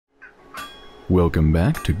Welcome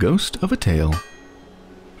back to Ghost of a Tale.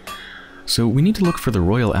 So we need to look for the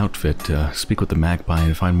royal outfit, speak with the magpie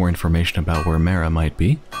and find more information about where Mara might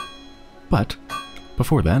be. But,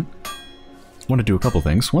 before that, I want to do a couple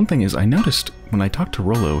things. One thing is, I noticed when I talked to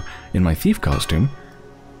Rollo in my thief costume,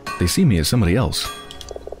 they see me as somebody else.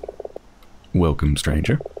 Welcome,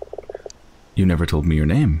 stranger. You never told me your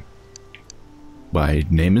name. My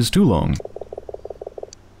name is Too Long.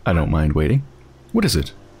 I don't mind waiting. What is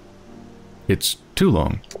it? It's too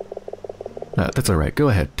long. That's alright, go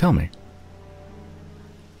ahead, tell me.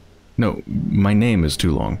 No, my name is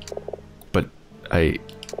Too Long. But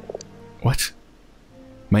What?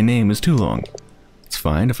 My name is Too Long. It's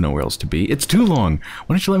fine if nowhere else to be. It's too long!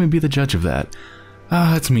 Why don't you let me be the judge of that?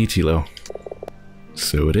 Ah, it's me, Tilo.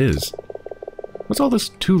 So it is. What's all this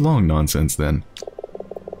too long nonsense, then?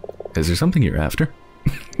 Is there something you're after?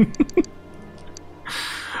 I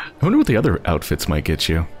wonder what the other outfits might get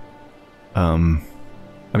you.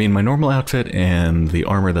 I mean, my normal outfit and the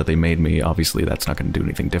armor that they made me, obviously that's not going to do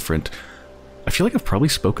anything different. I feel like I've probably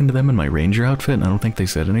spoken to them in my ranger outfit, and I don't think they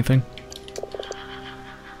said anything.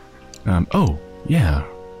 Oh, yeah.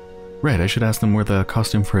 Right, I should ask them where the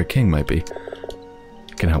costume for a king might be.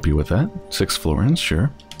 Can help you with that. 6 florins, sure.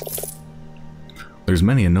 There's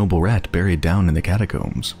many a noble rat buried down in the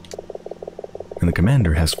catacombs. And the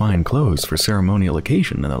commander has fine clothes for ceremonial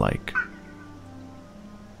occasion and the like.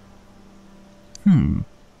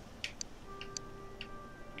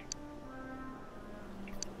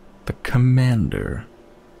 The commander.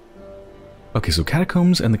 Okay, so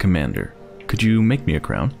catacombs and the commander. Could you make me a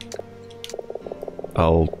crown?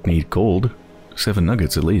 I'll need gold. 7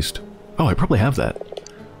 nuggets at least. Oh, I probably have that.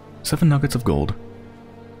 7 nuggets of gold.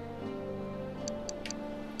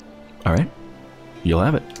 Alright. You'll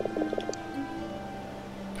have it.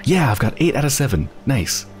 Yeah, I've got 8 out of 7.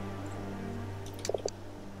 Nice.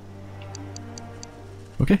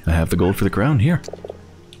 Okay, I have the gold for the crown here.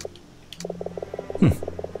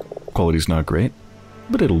 Quality's not great,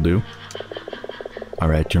 but it'll do.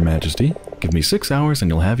 Alright, your majesty. Give me 6 hours and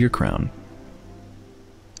you'll have your crown.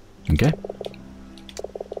 Okay.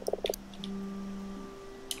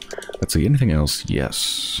 Let's see, anything else?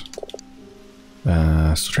 Yes.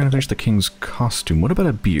 Still trying to finish the king's costume. What about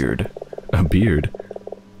a beard? A beard?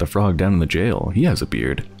 The frog down in the jail, he has a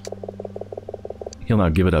beard. He'll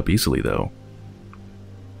not give it up easily, though.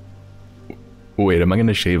 Wait, am I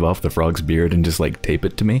gonna shave off the frog's beard and just, like, tape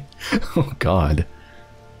it to me? Oh, God.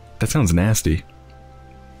 That sounds nasty.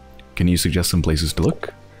 Can you suggest some places to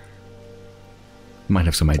look? Might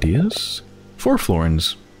have some ideas? 4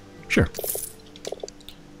 florins. Sure.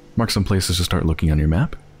 Mark some places to start looking on your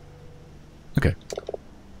map. Okay.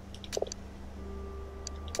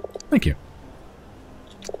 Thank you.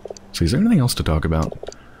 So is there anything else to talk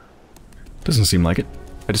about? Doesn't seem like it.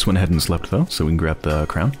 I just went ahead and slept, though, so we can grab the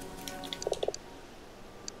crown.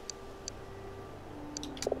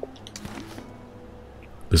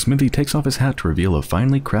 The smithy takes off his hat to reveal a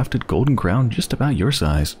finely crafted golden crown just about your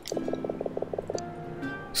size.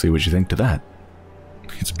 See what you think to that.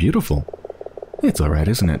 It's beautiful. It's alright,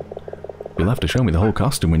 isn't it? You'll have to show me the whole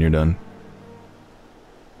costume when you're done.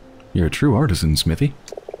 You're a true artisan, Smithy.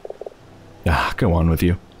 Ah, go on with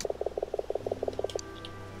you.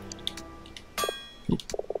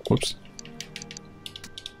 Whoops.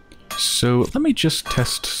 So, let me just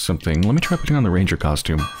test something. Let me try putting on the ranger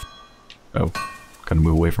costume. Oh. Gotta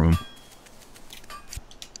move away from him.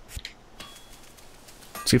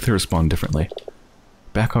 See if they respond differently.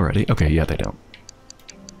 Back already? Okay, yeah, they don't.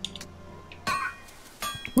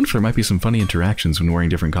 Wonder if there might be some funny interactions when wearing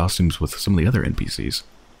different costumes with some of the other NPCs.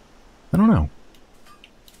 I don't know.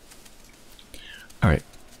 Alright.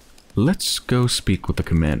 Let's go speak with the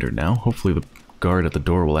commander now. Hopefully the guard at the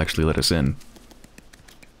door will actually let us in.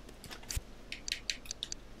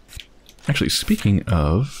 Actually, speaking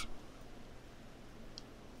of...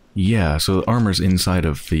 Yeah, so the armor's inside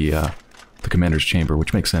of the commander's chamber,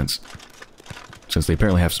 which makes sense. Since they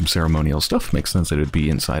apparently have some ceremonial stuff, makes sense that it would be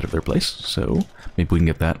inside of their place, so maybe we can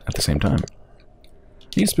get that at the same time.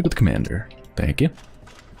 Need to speak with the commander. Thank you.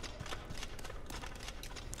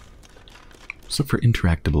 Let's look for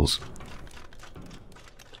interactables.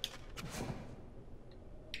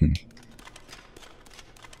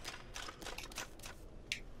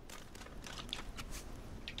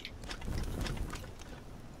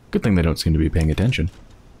 Good thing they don't seem to be paying attention.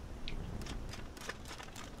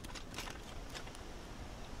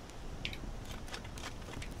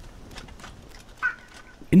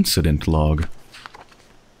 Incident log.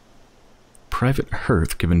 Private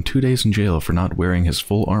Hearth given 2 days in jail for not wearing his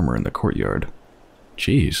full armor in the courtyard.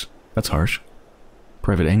 Jeez, that's harsh.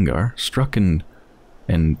 Private Angar struck and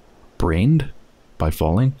brained By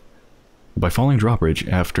falling? By falling drawbridge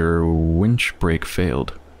after winch brake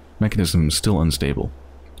failed. Mechanism still unstable.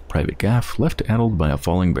 Private Gaff left addled by a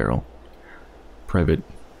falling barrel. Private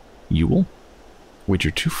Ewell?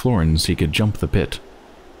 Wager 2 florins he could jump the pit.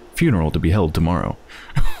 Funeral to be held tomorrow.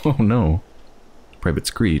 Oh no. Private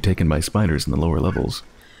Scree taken by spiders in the lower levels.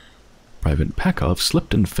 Private Pakov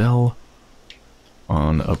slipped and fell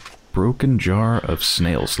on a broken jar of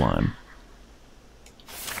snail slime.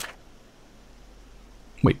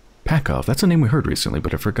 Wait, Pakov, that's a name we heard recently,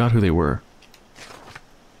 but I forgot who they were.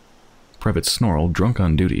 Private Snorl, drunk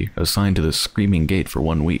on duty, assigned to the Screaming Gate for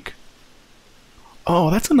 1 week.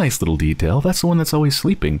 Oh, that's a nice little detail. That's the one that's always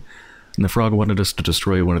sleeping. And the frog wanted us to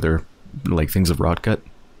destroy one of their, like, things of rotgut.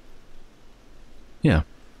 Yeah.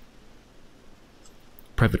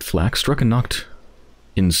 Private Flack struck and knocked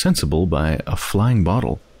insensible by a flying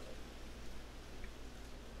bottle.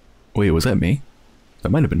 Wait, was that me? That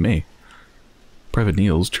might have been me. Private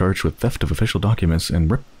Niels charged with theft of official documents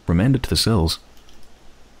and remanded to the cells.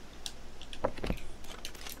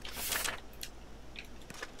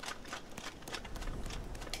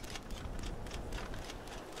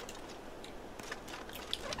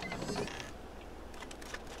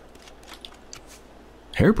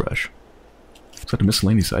 Hairbrush? Is that a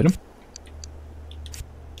miscellaneous item?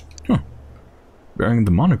 Huh. Bearing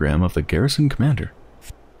the monogram of the garrison commander.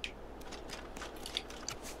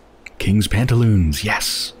 King's pantaloons,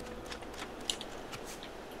 yes!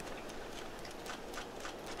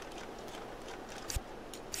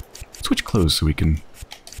 Switch clothes so we can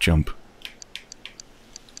jump.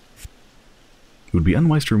 It would be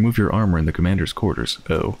unwise to remove your armor in the commander's quarters.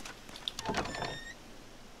 Oh.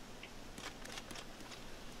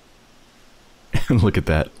 Look at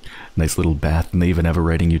that. Nice little bath, and they even have a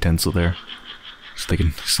writing utensil there. So they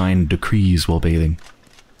can sign decrees while bathing.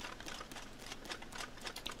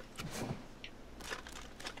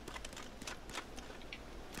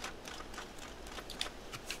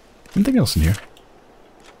 Anything else in here?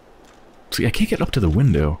 See, I can't get up to the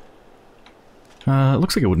window. It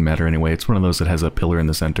looks like it wouldn't matter anyway. It's one of those that has a pillar in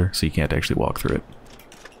the center, so you can't actually walk through it.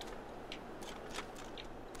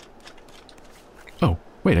 Oh,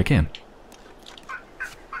 wait, I can.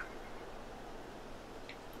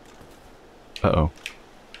 Uh-oh.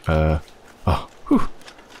 Oh, whew.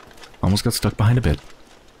 Almost got stuck behind a bit.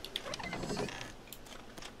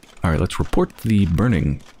 Alright, let's report the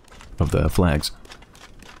burning of the flags.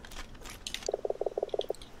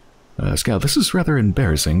 Scout, this is rather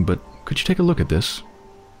embarrassing, but could you take a look at this?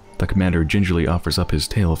 The commander gingerly offers up his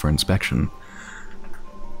tail for inspection.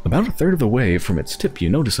 About a third of the way from its tip, you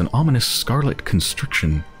notice an ominous scarlet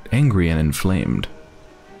constriction, angry and inflamed.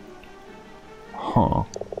 Huh.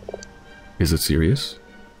 Is it serious?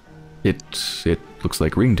 It looks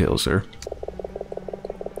like ringtail, sir.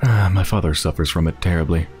 My father suffers from it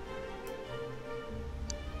terribly.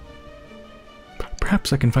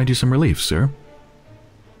 Perhaps I can find you some relief, sir.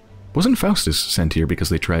 Wasn't Faustus sent here because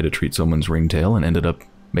they tried to treat someone's ringtail and ended up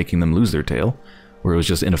making them lose their tail? Or it was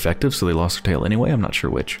just ineffective, so they lost their tail anyway? I'm not sure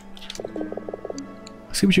which.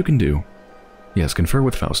 See what you can do. Yes, confer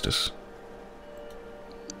with Faustus.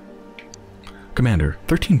 Commander,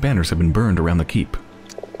 13 banners have been burned around the keep.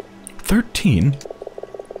 13?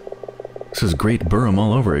 This is Great Burham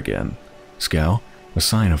all over again. Scow, a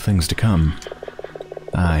sign of things to come.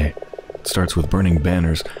 Aye. It starts with burning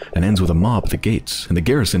banners and ends with a mob at the gates and the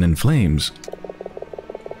garrison in flames.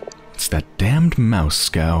 It's that damned mouse,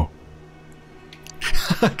 Scow.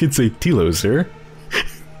 I could say Tilo, sir.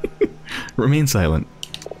 Remain silent.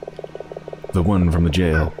 The one from the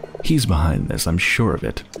jail. He's behind this, I'm sure of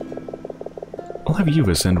it. I'll have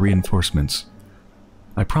Yuva send reinforcements.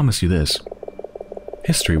 I promise you this.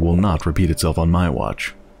 History will not repeat itself on my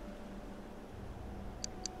watch.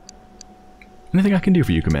 Anything I can do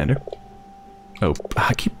for you, Commander? Oh,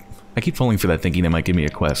 I keep falling for that, thinking they might give me a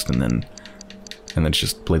quest, and then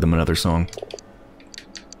just play them another song.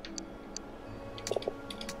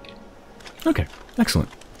 Okay, excellent.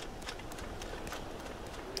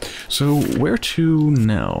 So, where to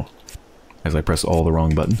now? As I press all the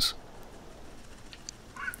wrong buttons.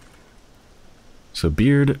 So,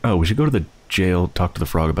 beard... Oh, we should go to the jail, talk to the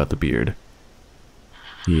frog about the beard.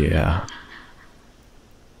 Yeah.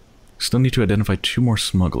 Still need to identify 2 more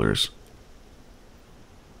smugglers.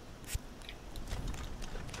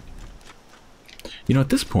 You know, at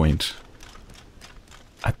this point,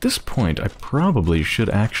 I probably should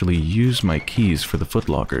actually use my keys for the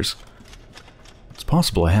footlockers. It's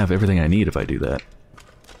possible I have everything I need if I do that.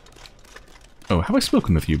 Oh, have I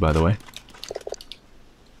spoken with you, by the way?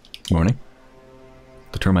 Morning.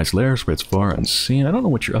 The termite's lair spreads far unseen. I don't know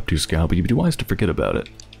what you're up to, Scout, but you'd be wise to forget about it.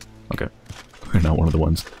 Okay. They're not one of the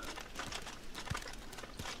ones.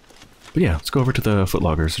 But yeah, let's go over to the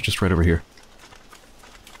footloggers. They're just right over here.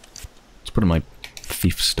 Let's put in my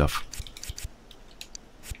thief stuff.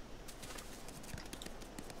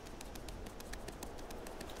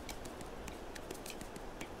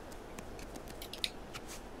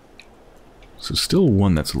 So still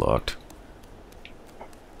one that's locked.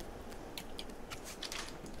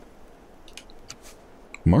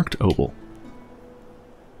 Marked oval.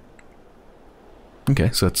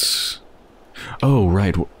 Okay, so that's... Oh,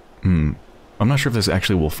 right. I'm not sure if this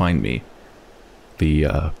actually will find me.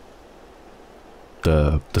 The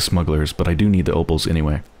smugglers, but I do need the opals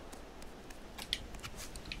anyway.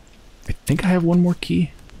 I think I have one more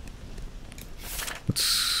key.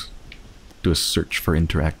 Let's do a search for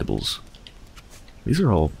interactables. These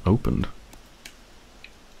are all opened.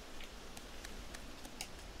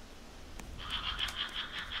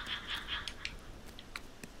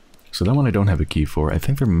 So that one I don't have a key for. I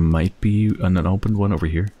think there might be an unopened one over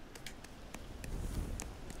here.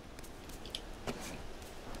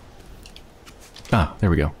 Ah, there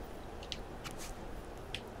we go.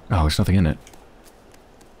 Oh, there's nothing in it.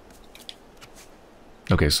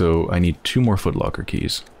 Okay, so I need 2 more footlocker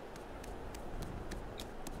keys.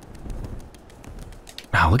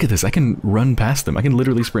 Wow, look at this. I can run past them. I can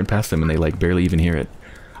literally sprint past them and they like barely even hear it.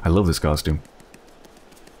 I love this costume.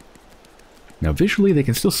 Now visually they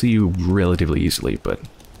can still see you relatively easily, but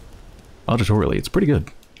auditorily it's pretty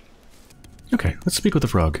good. Okay, let's speak with the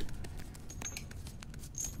frog.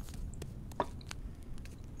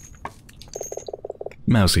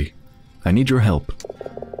 Mousy, I need your help.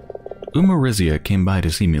 Umarizia came by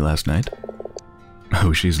to see me last night.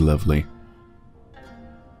 Oh, she's lovely.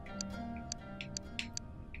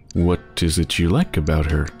 What is it you like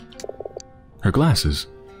about her? Her glasses.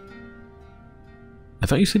 I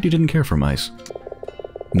thought you said you didn't care for mice.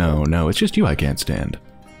 No, it's just you I can't stand.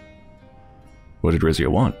 What did Rizia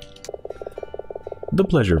want? The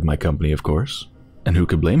pleasure of my company, of course. And who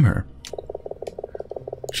could blame her?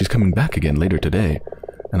 She's coming back again later today,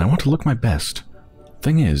 and I want to look my best.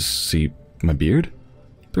 Thing is, see, my beard?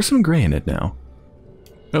 There's some gray in it now.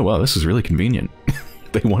 Oh wow, this is really convenient.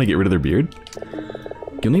 They want to get rid of their beard?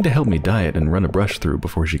 You'll need to help me dye it and run a brush through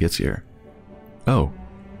before she gets here. Oh.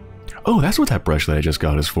 Oh, that's what that brush that I just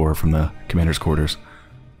got is for from the commander's quarters.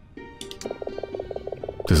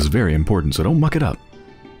 This is very important, so don't muck it up.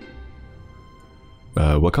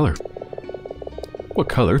 What color? What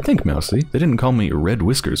color? Think, Mousy. They didn't call me Red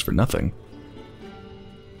Whiskers for nothing.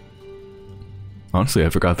 Honestly, I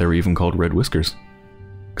forgot they were even called Red Whiskers.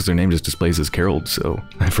 Because their name just displays as Caroled, so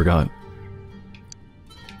I forgot.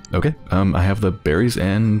 Okay, I have the berries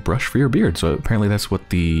and brush for your beard, so apparently that's what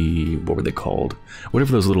the... what were they called?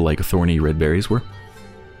 Whatever those little, like, thorny red berries were.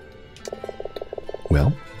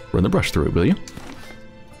 Well, run the brush through it, will you?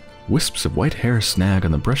 Wisps of white hair snag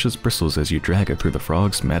on the brush's bristles as you drag it through the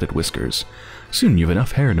frog's matted whiskers. Soon you've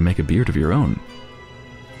enough hair to make a beard of your own.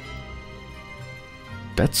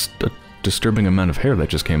 That's a disturbing amount of hair that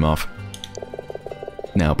just came off.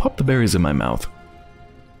 Now, pop the berries in my mouth.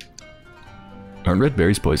 Aren't red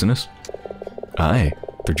berries poisonous? Aye,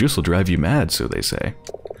 their juice will drive you mad, so they say.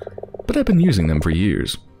 But I've been using them for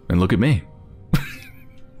years, and look at me.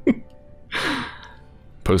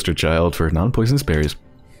 Poster child for non-poisonous berries.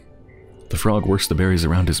 The frog works the berries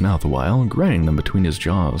around his mouth a while, grinding them between his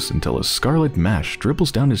jaws until a scarlet mash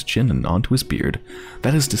dribbles down his chin and onto his beard.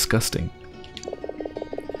 That is disgusting.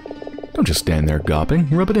 Don't just stand there gawping,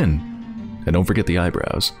 rub it in. And don't forget the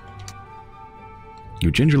eyebrows. You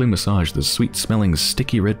gingerly massage the sweet-smelling,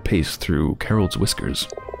 sticky red paste through Carol's whiskers.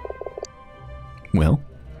 Well,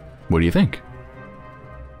 what do you think?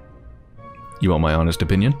 You want my honest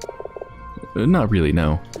opinion? Not really,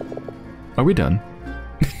 no. Are we done?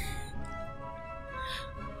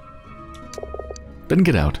 Then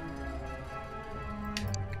get out.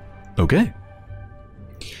 Okay.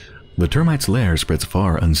 The termite's lair spreads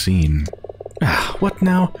far unseen. Ah, what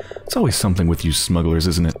now? It's always something with you smugglers,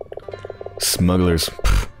 isn't it? Smugglers.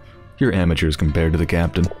 Pfft, you're amateurs compared to the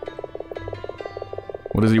captain.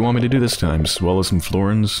 What does he want me to do this time? Swallow some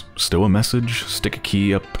florins? Stow a message? Stick a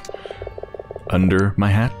key up under my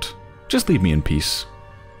hat? Just leave me in peace.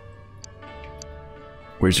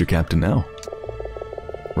 Where's your captain now?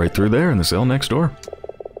 Right through there in the cell next door.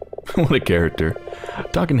 What a character.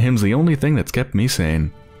 Talking to him's the only thing that's kept me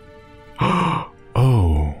sane.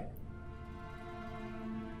 Oh.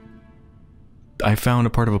 I found a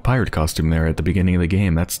part of a pirate costume there at the beginning of the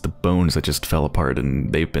game. That's the bones that just fell apart,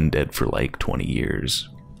 and they've been dead for like 20 years.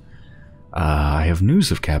 I have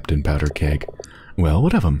news of Captain Powderkeg. Well,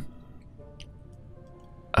 what of him?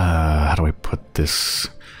 How do I put this?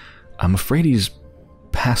 I'm afraid he's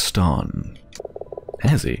passed on.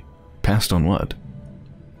 Has he? Passed on what?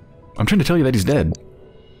 I'm trying to tell you that he's dead.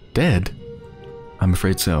 Dead? I'm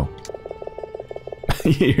afraid so.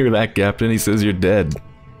 You hear that, Captain? He says you're dead.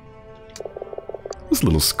 This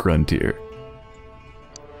little scrunt here.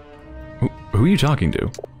 Who are you talking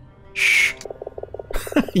to? Shh.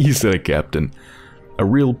 You said it, Captain. A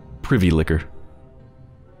real privy licker.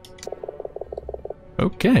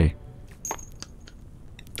 Okay.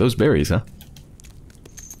 Those berries, huh?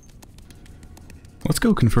 Let's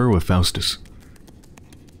go confer with Faustus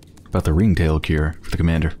about the ringtail cure for the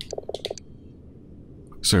commander.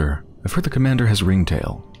 Sir, I've heard the commander has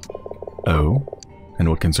ringtail. Oh? And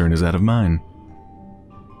what concern is that of mine?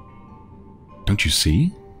 Don't you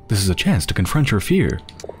see? This is a chance to confront your fear.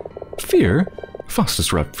 Fear?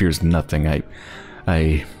 Faustus Rupp fears nothing.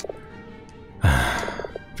 Very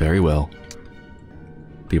well.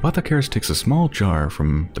 The apothecarist takes a small jar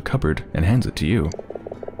from the cupboard and hands it to you.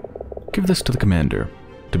 Give this to the commander,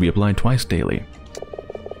 to be applied twice daily.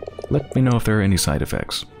 Let me know if there are any side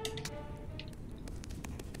effects.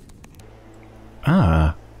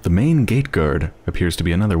 Ah, the main gate guard appears to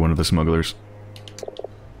be another one of the smugglers.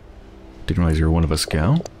 Didn't realize you were one of us,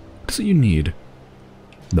 Gal. What is it you need?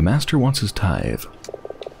 The master wants his tithe.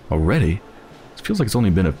 Already? It feels like it's only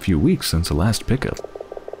been a few weeks since the last pickup.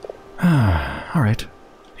 Ah, alright.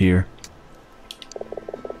 Here.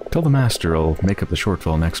 Tell the master I'll make up the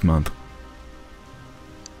shortfall next month.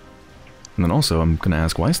 And then also, I'm gonna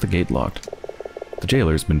ask, why is the gate locked? The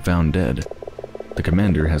jailer's been found dead. The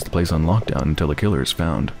commander has the place on lockdown until the killer is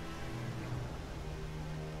found.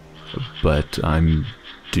 But I'm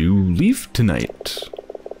due leave tonight.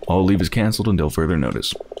 All leave is cancelled until further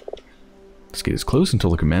notice. This gate is closed until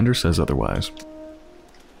the commander says otherwise.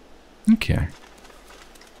 Okay.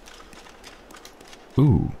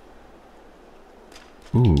 Ooh.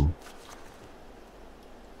 Ooh.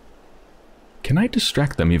 Can I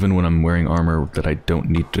distract them even when I'm wearing armor that I don't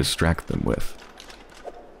need to distract them with?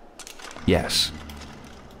 Yes.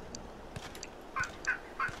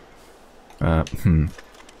 Uh-oh.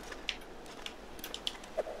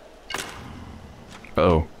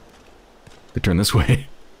 They turn this way.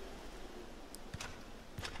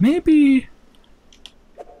 Maybe...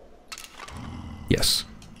 Yes.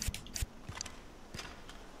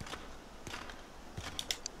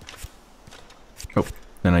 Oh,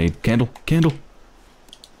 and I need candle. Candle!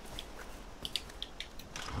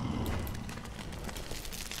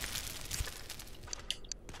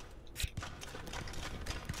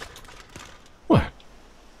 What?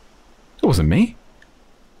 That wasn't me.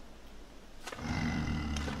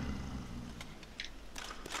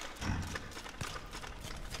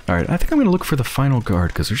 Alright, I think I'm going to look for the final guard,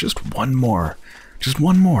 because there's just one more. Just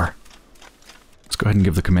one more. Let's go ahead and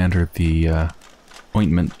give the commander the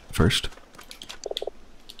ointment first.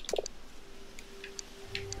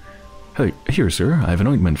 Hey, here, sir. I have an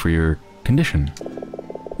ointment for your condition.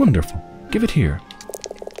 Wonderful. Give it here.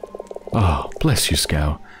 Oh, bless you,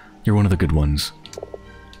 Scow. You're one of the good ones.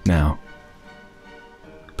 Now,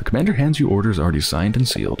 the commander hands you orders already signed and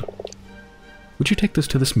sealed. Would you take this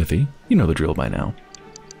to the smithy? You know the drill by now.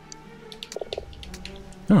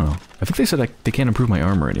 Oh, I think they said they can't improve my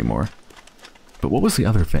armor anymore. But what was the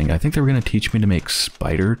other thing? I think they were going to teach me to make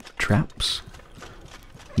spider traps.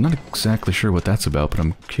 I'm not exactly sure what that's about, but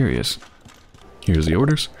I'm curious. Here's the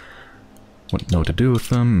orders. Know what to do with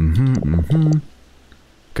them.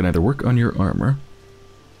 Can either work on your armor.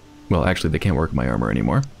 Well, actually, they can't work on my armor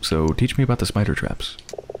anymore, so teach me about the spider traps.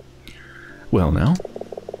 Well, now,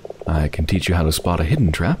 I can teach you how to spot a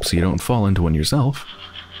hidden trap so you don't fall into one yourself.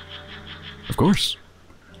 Of course.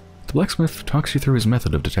 The blacksmith talks you through his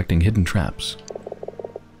method of detecting hidden traps.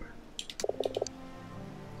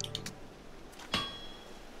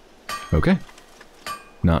 Okay.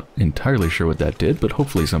 Not entirely sure what that did, but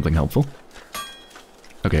hopefully something helpful.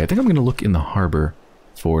 Okay, I think I'm going to look in the harbor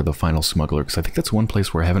for the final smuggler, because I think that's one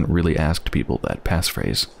place where I haven't really asked people that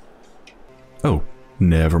passphrase. Oh,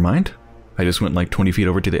 never mind. I just went like 20 feet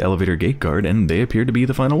over to the elevator gate guard, and they appeared to be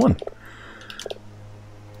the final one.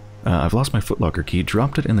 I've lost my footlocker key,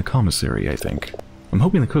 dropped it in the commissary, I think. I'm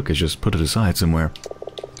hoping the cook has just put it aside somewhere.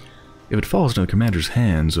 If it falls into the commander's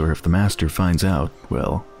hands, or if the master finds out,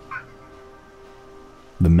 well...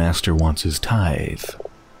 The master wants his tithe.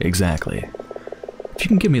 Exactly. If you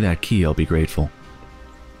can give me that key, I'll be grateful.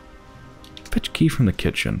 Fetch key from the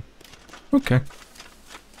kitchen. Okay.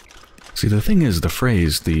 See, the thing is, the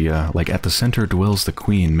phrase, like, at the center dwells the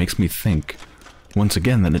queen, makes me think, once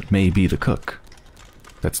again, that it may be the cook.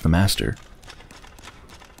 That's the master.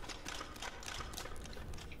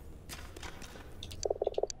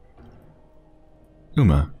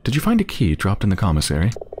 Uma, did you find a key dropped in the commissary?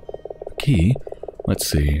 A key? Let's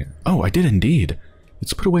see. Oh, I did indeed.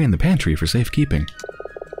 It's put away in the pantry for safekeeping.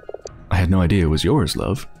 I had no idea it was yours,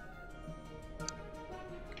 love.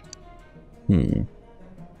 Do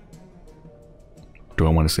I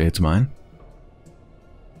want to say it's mine?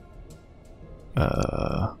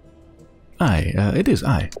 It is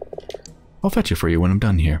I. I'll fetch it for you when I'm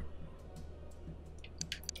done here.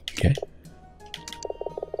 Okay.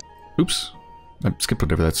 Oops. I skipped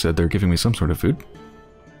whatever that said. They're giving me some sort of food.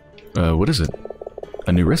 What is it?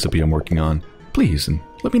 A new recipe I'm working on. Please, and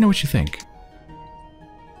let me know what you think.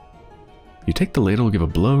 You take the ladle, give a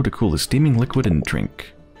blow to cool the steaming liquid, and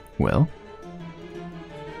drink. Well,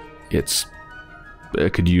 it's... I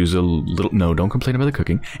could use a little... No, don't complain about the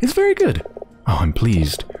cooking. It's very good. Oh, I'm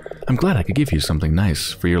pleased. I'm glad I could give you something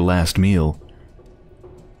nice for your last meal.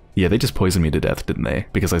 Yeah, they just poisoned me to death, didn't they?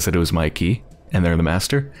 Because I said it was my key, and they're the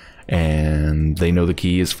master, and they know the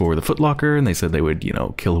key is for the footlocker, and they said they would, you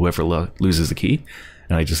know, kill whoever loses the key.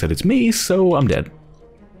 And I just said it's me, so I'm dead.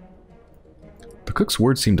 The cook's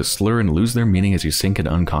words seem to slur and lose their meaning as you sink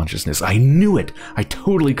into unconsciousness. I knew it! I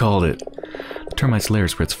totally called it! The termite's lair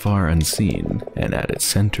spreads far unseen, and at its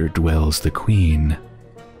center dwells the queen.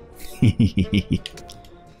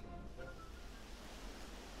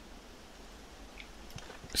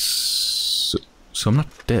 So I'm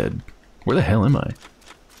not dead. Where the hell am I?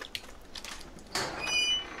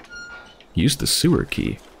 Use the sewer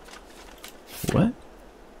key. What?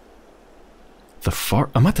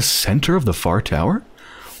 I'm at the center of the far tower?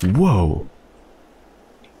 Whoa.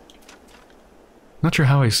 Not sure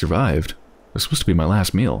how I survived. It was supposed to be my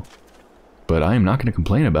last meal. But I am not going to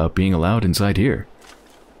complain about being allowed inside here.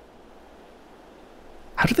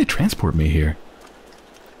 How did they transport me here?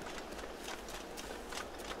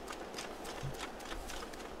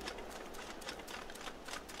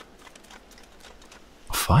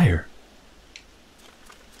 A fire?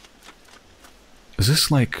 Is this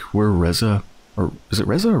like where Reza... Or is it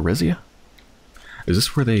Reza or Rezia? Is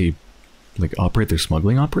this where they, like, operate their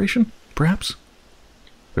smuggling operation, perhaps?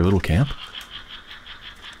 Their little camp?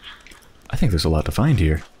 I think there's a lot to find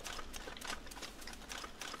here.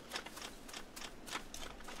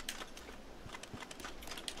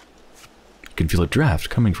 You can feel a draft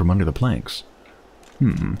coming from under the planks.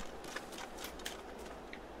 So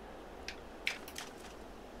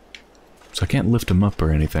I can't lift him up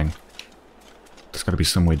or anything. There's gotta be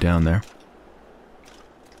some way down there.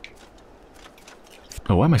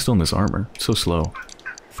 Oh, why am I still in this armor? It's so slow.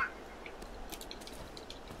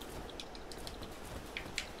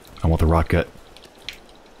 I want the rock gut.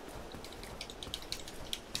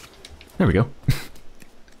 There we go.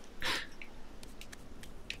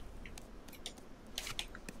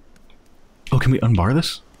 Oh, can we unbar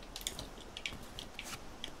this?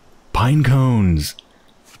 Pine cones!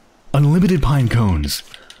 Unlimited pine cones!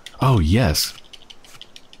 Oh, yes.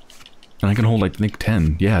 And I can hold, like, I think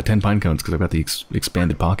 10. Yeah, 10 pine cones, because I've got the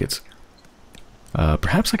expanded pockets.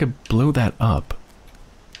 Perhaps I could blow that up.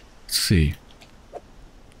 Let's see.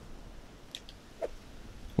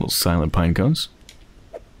 Little silent pine cones.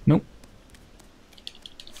 Nope.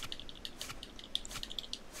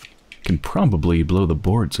 Can probably blow the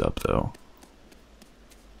boards up, though.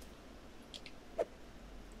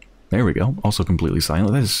 There we go. Also completely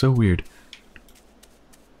silent. That is so weird.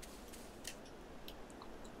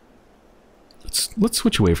 Let's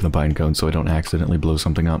switch away from the pine cone so I don't accidentally blow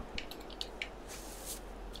something up.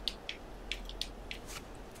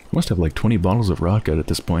 I must have like 20 bottles of rocket at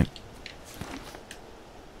this point.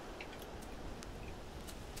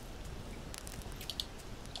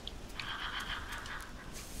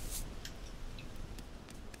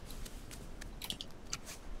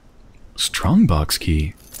 Strongbox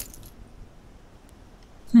key.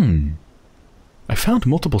 I found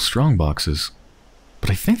multiple strongboxes,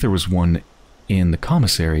 but I think there was one in the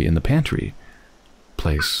commissary in the pantry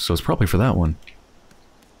place, so it's probably for that one.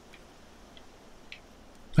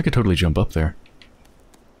 I could totally jump up there.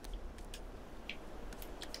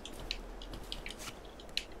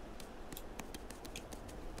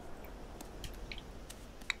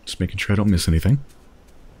 Just making sure I don't miss anything.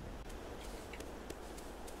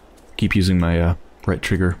 Keep using my right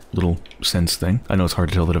trigger little sense thing. I know it's hard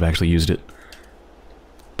to tell that I've actually used it,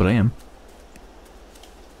 but I am.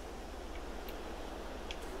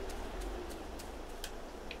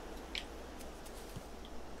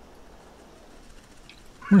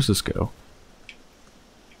 Where does this go?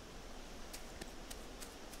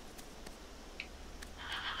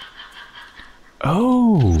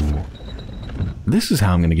 Oh! This is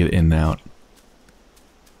how I'm gonna get in and out.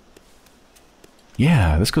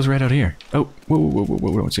 Yeah, this goes right out here. Oh, whoa, whoa, whoa,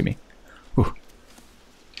 whoa, whoa, don't see me. Whew.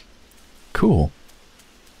 Cool.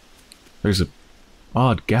 There's a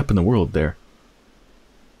odd gap in the world there.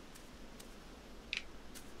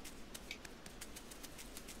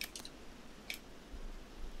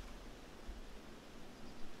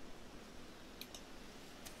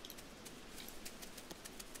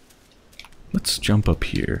 Let's jump up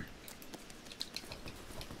here.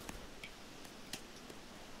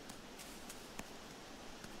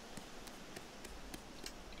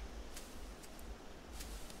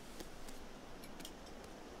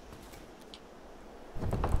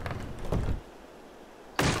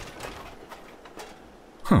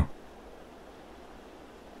 Huh.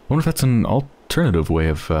 Wonder if that's an alternative way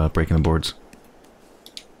of breaking the boards.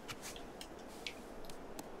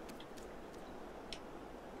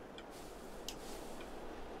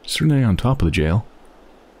 Certainly on top of the jail.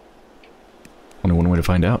 Only one way to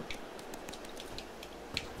find out.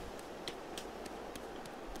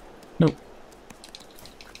 Nope.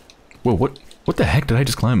 Whoa, what the heck did I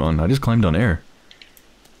just climb on? I just climbed on air.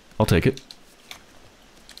 I'll take it.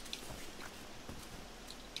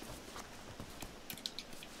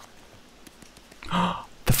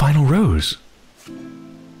 The final rose!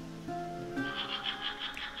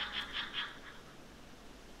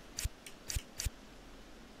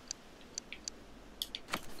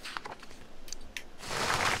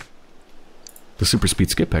 The super speed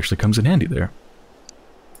skip actually comes in handy there.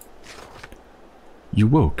 You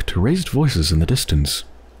woke to raised voices in the distance.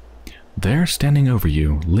 There, standing over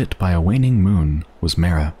you, lit by a waning moon, was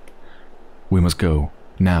Mara. "We must go,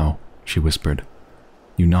 now," she whispered.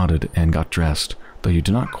 You nodded and got dressed, though you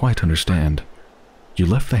did not quite understand. You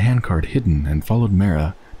left the handcart hidden and followed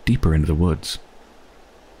Mara deeper into the woods.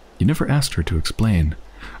 You never asked her to explain,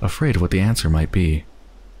 afraid of what the answer might be.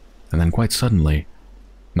 And then quite suddenly,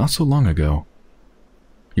 not so long ago,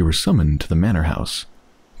 you were summoned to the manor house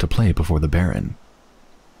to play before the Baron.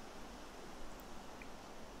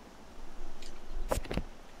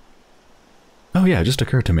 Oh yeah, it just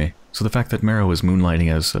occurred to me. So the fact that Mara was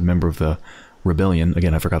moonlighting as a member of the rebellion,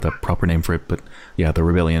 again I forgot the proper name for it, but yeah, the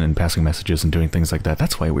rebellion and passing messages and doing things like that,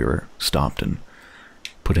 that's why we were stopped and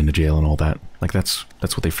put into jail and all that. Like that's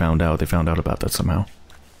what they found out. They found out about that somehow.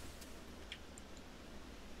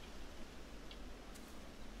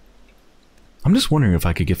 I'm just wondering if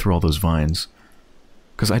I could get through all those vines.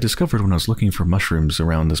 Because I discovered when I was looking for mushrooms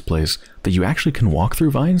around this place that you actually can walk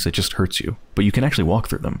through vines, it just hurts you. But you can actually walk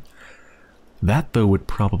through them. That, though, would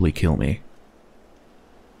probably kill me.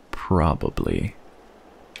 Probably.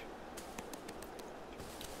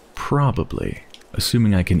 Probably.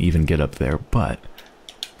 Assuming I can even get up there, but...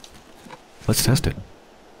 let's test it.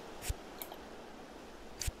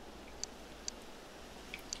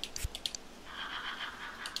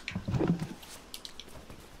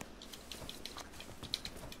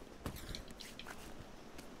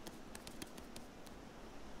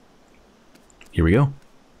 Here we go.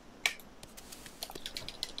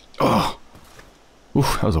 Oh!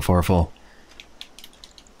 Oof, that was a far fall.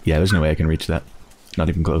 Yeah, there's no way I can reach that. Not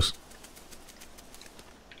even close.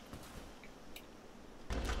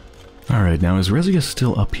 Alright, now is Resia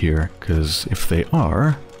still up here? Because if they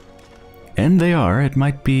are... and they are, it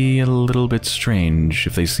might be a little bit strange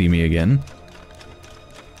if they see me again.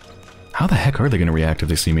 How the heck are they going to react if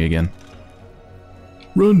they see me again?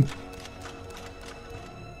 Run!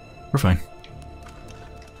 We're fine.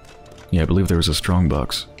 Yeah, I believe there was a strong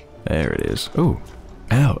box. There it is. Oh!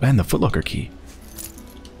 Ow, and the footlocker key.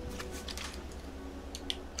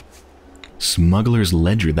 Smuggler's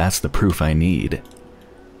ledger, that's the proof I need.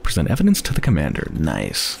 Present evidence to the commander.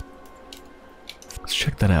 Nice. Let's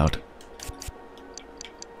check that out.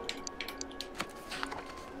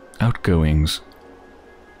 Outgoings.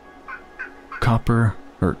 Copper,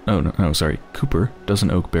 or, oh no, sorry, Cooper,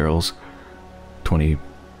 dozen oak barrels.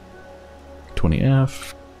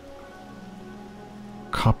 20F.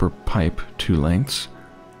 Copper pipe, 2 lengths.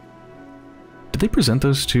 Did they present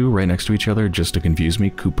those two right next to each other just to confuse me?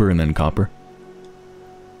 Cooper and then copper?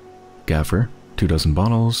 Gaffer, 2 dozen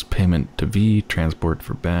bottles, payment to V, transport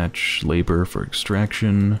for batch, labor for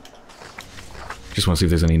extraction. Just want to see if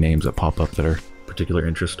there's any names that pop up that are particular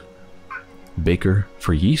interest. Baker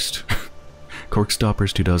for yeast. Cork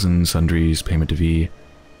stoppers, 2 dozen, sundries, payment to V.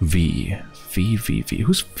 V.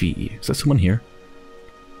 Who's V? Is that someone here?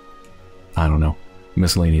 I don't know.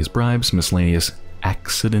 Miscellaneous bribes, miscellaneous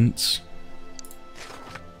accidents.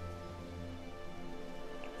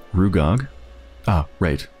 Rugog. Ah,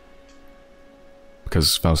 right.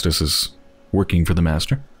 Because Faustus is working for the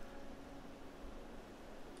master.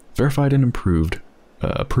 Verified and approved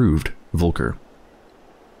Volker.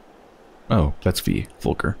 Oh, that's V.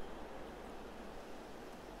 Volker.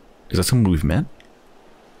 Is that someone we've met?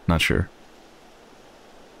 Not sure.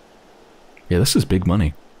 Yeah, this is big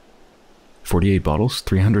money. 48 bottles,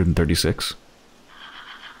 336.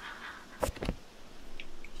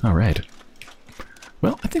 Alright.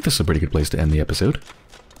 Well, I think this is a pretty good place to end the episode.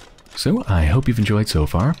 So, I hope you've enjoyed so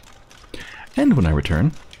far. And when I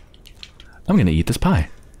return, I'm gonna eat this pie.